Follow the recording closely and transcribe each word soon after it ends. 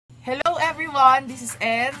everyone, this is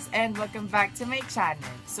Eds and welcome back to my channel.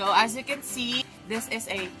 So as you can see, this is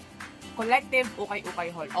a collective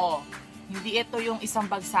Ukay-Ukay Haul. Oh, hindi ito yung isang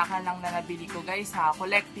bagsakan lang na nabili ko guys ha.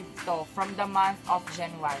 Collective to from the month of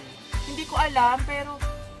January. Hindi ko alam pero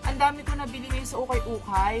ang dami ko nabili ngayon sa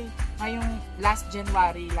Ukay-Ukay. Ngayong last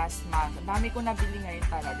January, last month. Ang dami ko nabili ngayon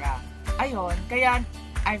talaga. Ayun, kaya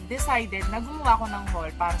I've decided na gumawa ko ng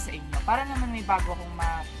haul para sa inyo. Para naman may bago akong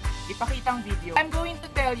ipakitang video. I'm going to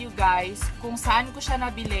tell you guys kung saan ko siya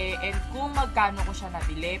nabili and kung magkano ko siya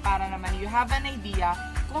nabili para naman you have an idea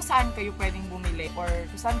kung saan kayo pwedeng bumili or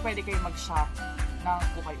kung saan pwede kayo mag-shop ng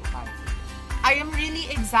Ukay-Ukay. I am really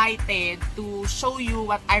excited to show you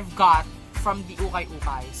what I've got from the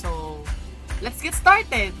Ukay-Ukay. So, let's get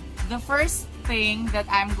started. The first thing that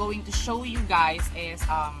I'm going to show you guys is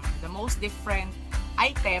the most different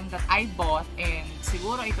item that I bought, and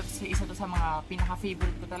siguro ito isa to sa mga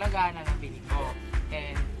pinaka-favorite ko talaga na nabili ko.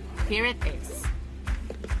 And here it is.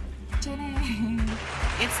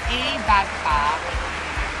 It's a backpack.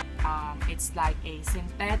 It's like a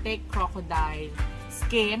synthetic crocodile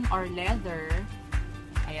skin or leather.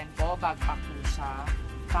 Ayan po, backpack po siya.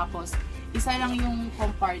 Tapos, isa lang yung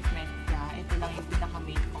compartment niya. Ito lang yung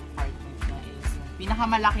pinaka-main compartment niya is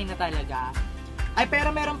pinakamalaki na talaga. Ay, pero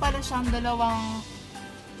meron pala siyang dalawang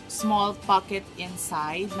small pocket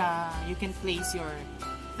inside na you can place your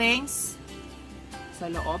things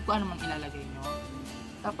sa loob, kung ano man ilalagay nyo.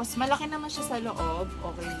 Tapos malaki naman siya sa loob,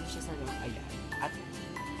 okay din siya sa loob, ayan. At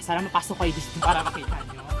sana mapasok kayo dito para makita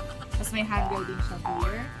nyo. Tapos may handle din siya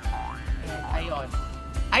here. And ayun.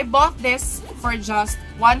 I bought this for just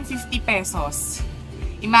 150 pesos.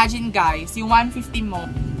 Imagine guys, yung 150 mo,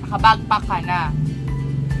 nakabagpack ka na.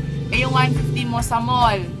 Eh yung 150 mo sa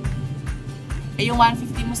mall, yung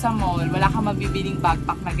 150 mo sa mall, wala kang mabibiling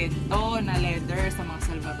backpack na ganito, na leather sa mga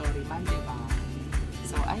Salvatore man, diba?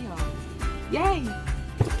 So, ayun. Yay!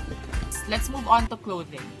 Let's move on to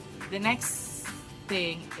clothing. The next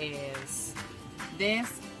thing is this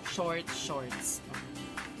short shorts.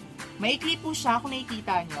 Maikli po siya kung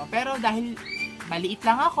nakikita nyo, pero dahil maliit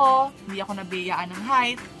lang ako, hindi ako nabiyaan ng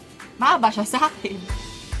height, mahaba siya sa akin.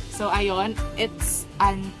 So, ayun. It's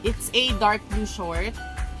a dark blue short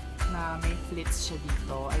na may flits siya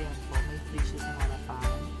dito. Ayan po, may flits siya sa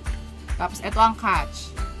harapan. Tapos, ito ang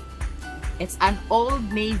catch. It's an Old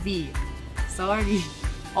Navy. Sorry.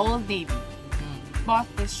 Old Navy. Bought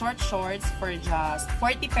the short shorts for just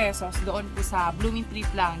 40 pesos doon po sa Blooming Tree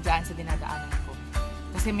lang, dyan sa dinadaanan ko.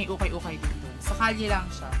 Kasi may ukay-ukay dito. Sa kalye lang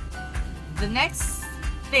siya. The next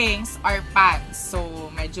things are pants. So,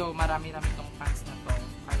 medyo marami-rami itong pants na to.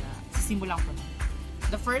 Kaya, sisimulan ko na.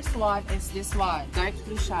 The first one is this one. Dark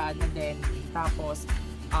blue siya na denim. Tapos,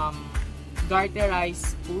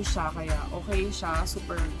 garterized po siya. Kaya okay siya.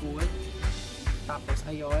 Super good. Tapos,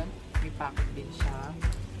 ayun. May pocket din siya.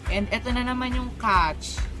 And ito na naman yung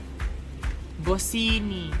catch.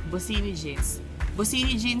 Bossini jeans.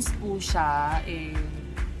 Bossini jeans po siya. And,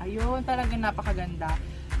 ayun. Talagang napakaganda.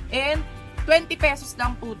 And, 20 pesos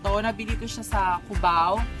lang po to. Nabili ko siya sa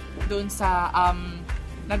Cubao. Doon sa,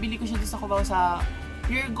 nabili ko siya doon sa Cubao sa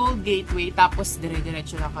Pure Gold Gateway, tapos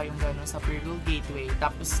dire-diretso lang kayong gano'n sa Pure Gold Gateway.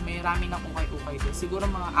 Tapos may rami ng Ukay-Ukay doon. Siguro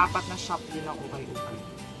mga 4 na shop din ng Ukay-Ukay.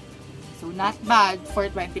 So, not bad for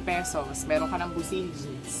 20 pesos. Meron ka ng Bossini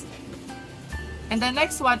jeans. And the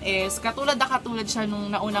next one is, katulad siya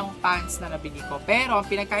nung naunang pants na nabili ko. Pero, ang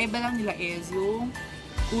pinagkaiba lang nila is yung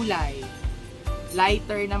kulay.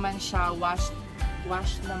 Lighter naman siya, wash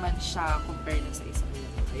naman siya compared sa isa.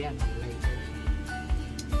 Ayan, lighter.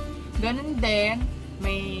 Ganun din.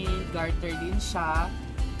 May garter din siya.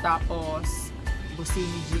 Tapos,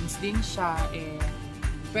 Bossini jeans din siya. And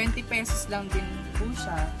 20 pesos lang din po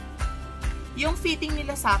siya. Yung fitting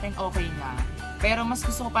nila sa akin okay na. Pero mas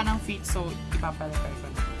gusto ko pa ng fit, so ipaparepair ko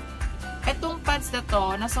na. Etong pants na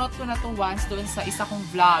to, nasuot ko na to once doon sa isa kong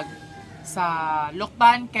vlog sa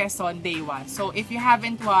Lucban, Quezon, Day 1. So, if you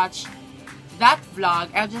haven't watched that vlog,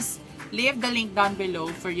 I'll just leave the link down below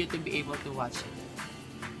for you to be able to watch it.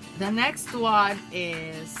 The next one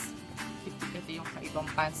is, ito yung kaibang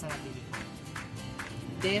pants na nabili ko.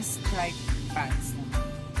 This striped pants.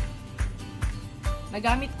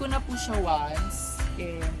 Nagamit ko na po siya once.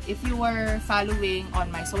 And if you were following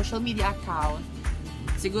on my social media account,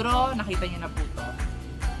 siguro nakita niyo na po to.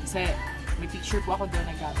 Kasi may picture po ako doon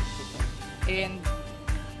na gamit ko to. And,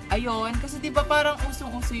 ayun, kasi diba parang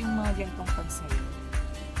usong-uso yung mga gantong pants sa'yo.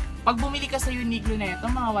 Pag bumili ka sa Uniqlo na ito,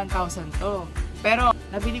 mga 1,000 to. Pero,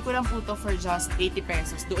 nabili ko lang po to for just 80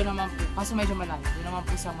 pesos. Doon naman po, kaso medyo malayo. Doon naman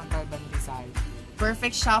po sa Montalban, Rizal.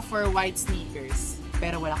 Perfect siya for white sneakers.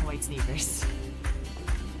 Pero wala akong white sneakers.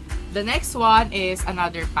 The next one is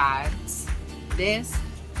another pants. This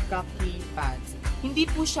khaki pants. Hindi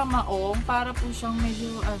po siya maong, para po siyang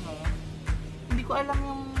medyo hindi ko alam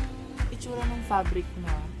yung itsura ng fabric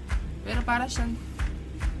na. Pero para siyang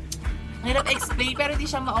hirap explain, pero hindi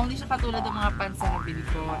siya maong, hindi siya katulad ng mga pants na nabili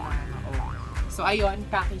ko na maong. So ayun,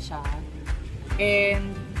 khaki siya.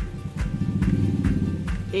 And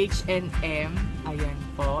H&M, ayan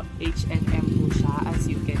po, H&M po siya, as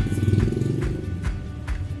you can see.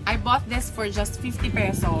 I bought this for just 50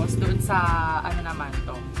 pesos doon sa, naman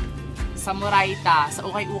to, sa Murayta, sa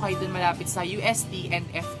Ukay-Ukay doon malapit sa UST and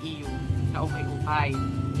FEU na Ukay-Ukay.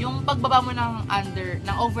 Yung pagbaba mo ng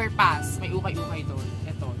overpass, may Ukay-Ukay doon.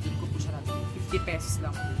 Ito, doon ko po siya natin. 50 pesos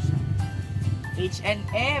lang po siya.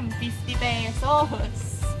 H&M, 50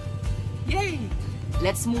 pesos! Yay!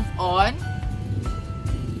 Let's move on.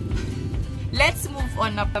 Let's move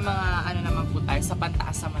on na pa mga naman po tayo, sa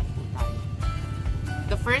pantaas naman po tayo.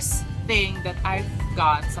 The first thing that I've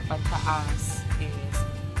got sa pantaas is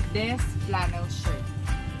this flannel shirt.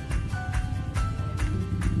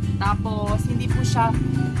 Tapos hindi po siya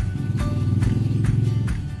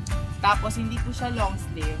long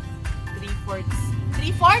sleeve. 3/4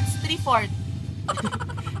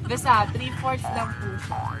 basta 3/4 lang po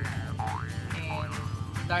siya. And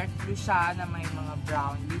dark blue siya na may mga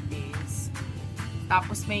brown details.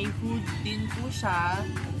 Tapos may hood din po siya.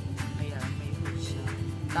 Ayan, may hood siya.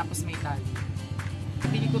 Tapos may tali.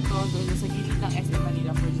 Bili ko to doon sa gilid ng SM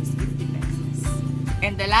Manila for just 50 pesos.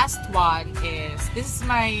 And the last one is, this is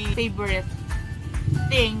my favorite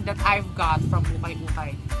thing that I've got from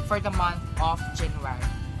Ukay-Ukay for the month of January.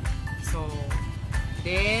 So,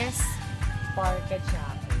 this parka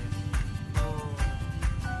jacket. Oh,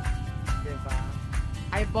 diba?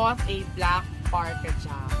 I bought a black parka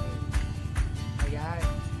jacket. Ayan.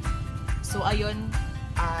 So, ayun,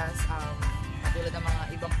 as tulad ng mga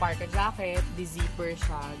ibang parka jacket, di-zipper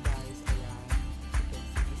siya, guys. Ayan. You can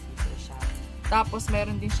see, di-zipper siya. Tapos,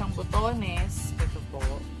 meron din siyang botones. Ito po,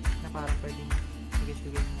 na parang pwedeng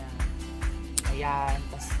tugit-tugit niya. Ayan.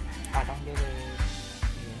 Tapos, parang direct.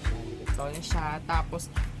 Ayan siya. Tapos,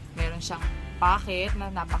 meron siyang pocket na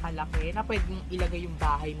napakalaki na pwede mong ilagay yung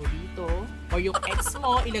bahay mo dito. O yung ex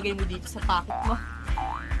mo, ilagay mo dito sa pocket mo.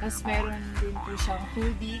 Tapos, meron din po siyang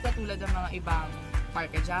hoodie, katulad ng mga ibang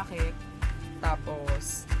parka jacket.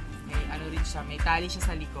 Tapos, may rin siya, may tali siya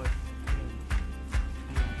sa likod. Ayan.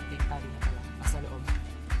 Ito yung tali na pala. Nasa loob.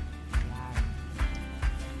 Ayan.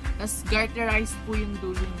 Tapos, garterized po yung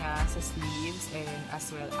dulo niya sa sleeves and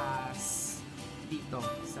as well as dito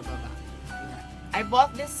sa baba. Ayan. I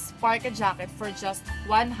bought this parka jacket for just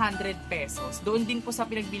 100 pesos. Doon din po sa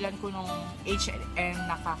pinagbilan ko nung H&M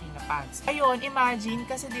na khaki na pants. Ayun, imagine,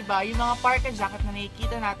 kasi diba, yung mga parka jacket na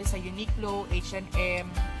nakikita natin sa Uniqlo, H&M,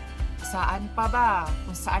 saan pa ba?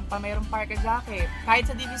 Kung saan pa mayroong parka jacket. Kahit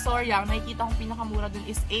sa Divisoria, nakikita kong pinakamura dun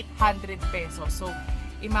is 800 pesos. So,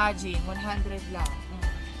 imagine, 100 lang.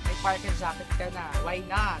 May parka jacket ka na. Why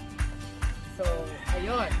not? So,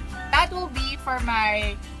 ayun. That will be for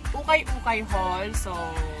my Ukay-Ukay Haul. So,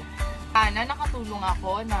 sana nakatulong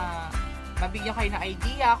ako na mabigyan kayo na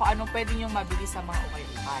idea kung anong pwede nyo mabili sa mga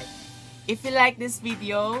Ukay-Ukay. If you like this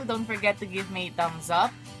video, don't forget to give me a thumbs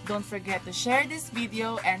up. Don't forget to share this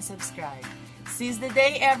video and subscribe. Seize the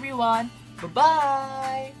day, everyone.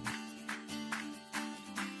 Bye-bye!